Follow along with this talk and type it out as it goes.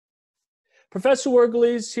Professor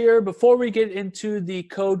Wergeles here. Before we get into the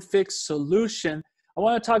code fix solution, I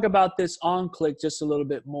want to talk about this on-click just a little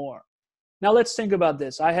bit more. Now let's think about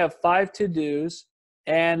this. I have 5 to-dos,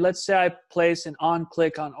 and let's say I place an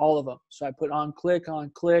on-click on all of them. So I put on-click,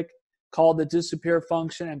 call the disappear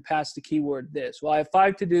function, and pass the keyword this. Well, I have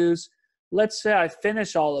 5 to-dos. Let's say I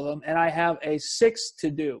finish all of them, and I have a 6th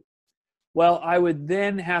to-do. Well, I would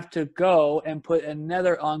then have to go and put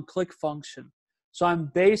another on-click function. So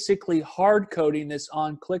I'm basically hard coding this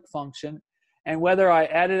on-click function, and whether I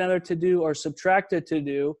add another to-do or subtract a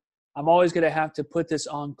to-do, I'm always going to have to put this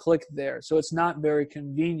on-click there. So it's not very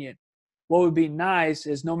convenient. What would be nice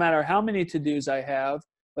is no matter how many to-dos I have,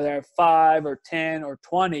 whether I have 5 or 10 or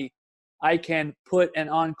 20, I can put an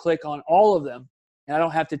on-click on all of them, and I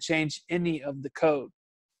don't have to change any of the code.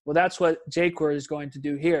 Well, that's what jQuery is going to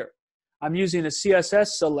do here. I'm using a CSS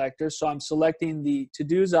selector, so I'm selecting the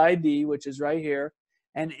to-dos ID, which is right here,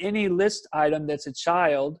 and any list item that's a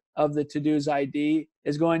child of the to-dos ID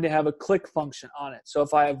is going to have a click function on it. So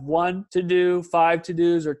if I have 1 to-do, 5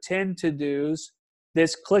 to-dos, or 10 to-dos,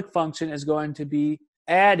 this click function is going to be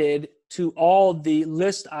added to all the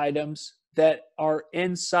list items that are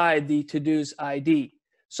inside the to-dos ID.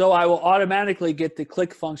 So I will automatically get the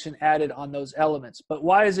click function added on those elements. But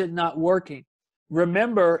why is it not working?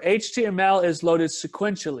 Remember, HTML is loaded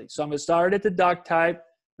sequentially. So I'm going to start at the doc type.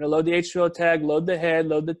 I'm going to load the HTML tag, load the head,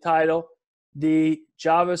 load the title. The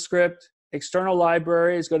JavaScript external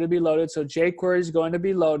library is going to be loaded. So jQuery is going to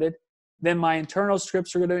be loaded. Then my internal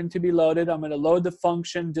scripts are going to be loaded. I'm going to load the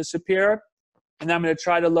function disappear. And then I'm going to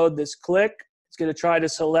try to load this click. It's going to try to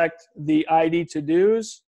select the ID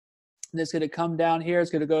to-dos. And it's going to come down here.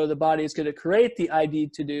 It's going to go to the body. It's going to create the ID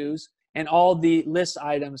to-dos and all the list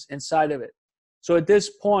items inside of it. So at this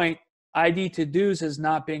point, ID to-dos has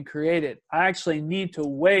not been created. I actually need to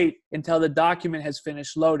wait until the document has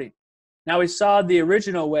finished loading. Now we saw the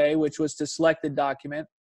original way, which was to select the document.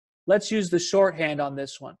 Let's use the shorthand on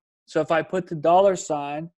this one. So if I put the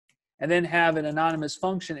 $ and then have an anonymous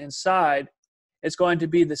function inside, it's going to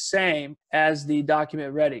be the same as the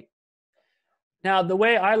document ready. Now the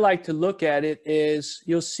way I like to look at it is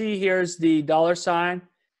you'll see here's the $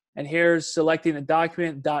 and here's selecting the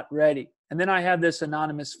document .ready. And then I have this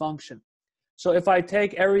anonymous function. So if I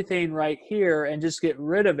take everything right here and just get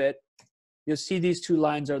rid of it, you'll see these two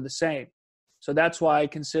lines are the same. So that's why I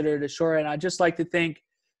consider it a shorthand. I just like to think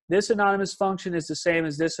this anonymous function is the same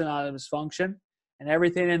as this anonymous function, and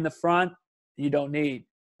everything in the front you don't need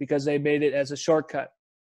because they made it as a shortcut.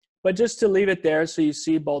 But just to leave it there so you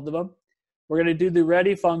see both of them, we're going to do the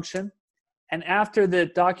ready function. And after the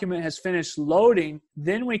document has finished loading,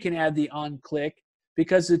 then we can add the on-click,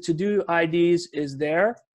 because the to-do IDs is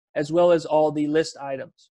there, as well as all the list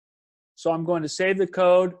items. So I'm going to save the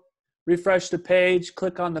code, refresh the page,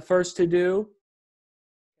 click on the first to-do,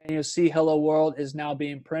 and you'll see Hello World is now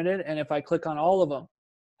being printed. And if I click on all of them,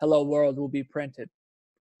 Hello World will be printed.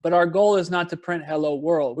 But our goal is not to print Hello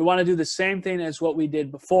World. We want to do the same thing as what we did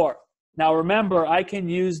before. Now remember, I can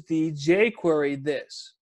use the jQuery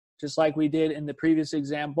this, just like we did in the previous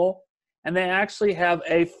example. And they actually have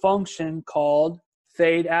a function called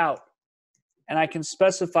fade out, and I can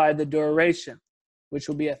specify the duration, which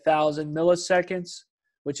will be 1,000 milliseconds,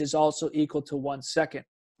 which is also equal to 1 second.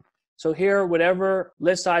 So here, whatever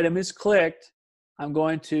list item is clicked, I'm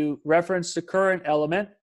going to reference the current element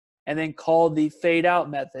and then call the fade out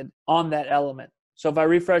method on that element. So if I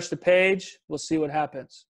refresh the page, we'll see what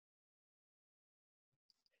happens.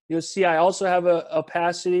 You'll see I also have a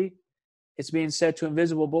opacity. It's being set to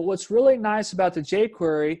invisible. But what's really nice about the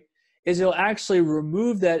jQuery is it'll actually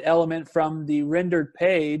remove that element from the rendered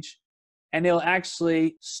page, and it'll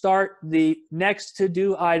actually start the next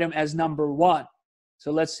to-do item as number 1.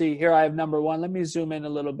 So let's see, here I have number 1. Let me zoom in a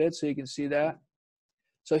little bit so you can see that.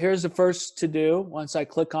 So here's the first to-do. Once I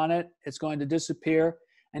click on it, it's going to disappear.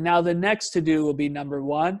 And now the next to-do will be number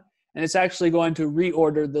 1, and it's actually going to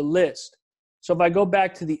reorder the list. So if I go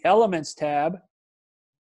back to the Elements tab,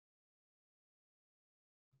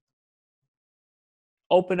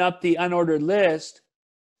 open up the unordered list,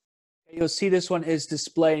 you'll see this one is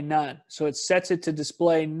display none. So it sets it to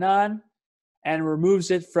display none and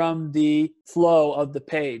removes it from the flow of the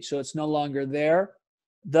page. So it's no longer there,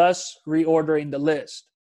 thus reordering the list.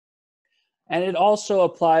 And it also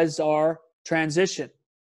applies our transition.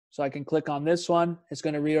 So I can click on this one. It's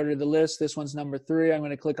going to reorder the list. This one's number 3. I'm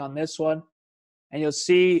going to click on this one. And you'll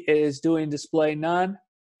see it is doing display none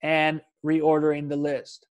and reordering the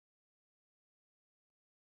list.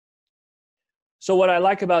 So what I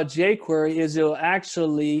like about jQuery is it'll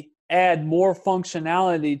actually add more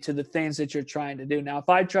functionality to the things that you're trying to do. Now, if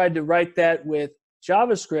I tried to write that with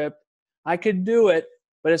JavaScript, I could do it,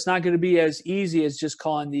 but it's not going to be as easy as just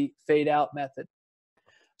calling the fade out method.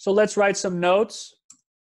 So let's write some notes.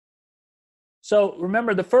 So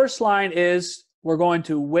remember, the first line is we're going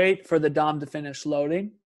to wait for the DOM to finish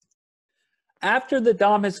loading. After the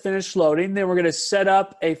DOM has finished loading, then we're going to set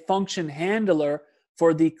up a function handler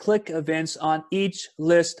for the click events on each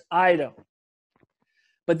list item.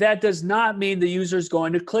 But that does not mean the user is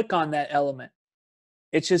going to click on that element.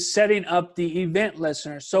 It's just setting up the event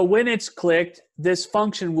listener. So when it's clicked, this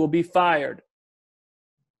function will be fired.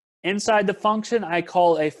 Inside the function, I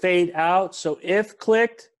call a fade out. So if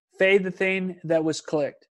clicked, fade the thing that was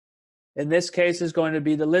clicked. In this case, is going to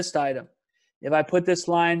be the list item. If I put this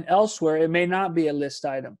line elsewhere, it may not be a list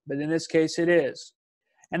item, but in this case it is.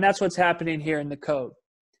 And that's what's happening here in the code.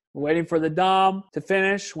 We're waiting for the DOM to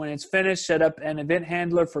finish. When it's finished, set up an event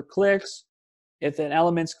handler for clicks. If an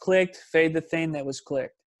element's clicked, fade the thing that was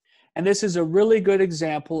clicked. And this is a really good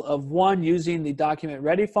example of one using the document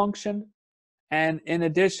ready function, and in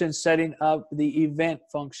addition, setting up the event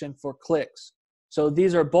function for clicks. So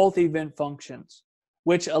these are both event functions,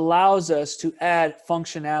 which allows us to add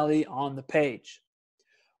functionality on the page.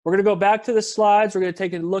 We're going to go back to the slides. We're going to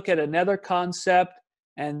take a look at another concept,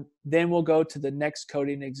 and then we'll go to the next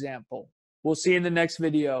coding example. We'll see you in the next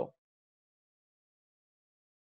video.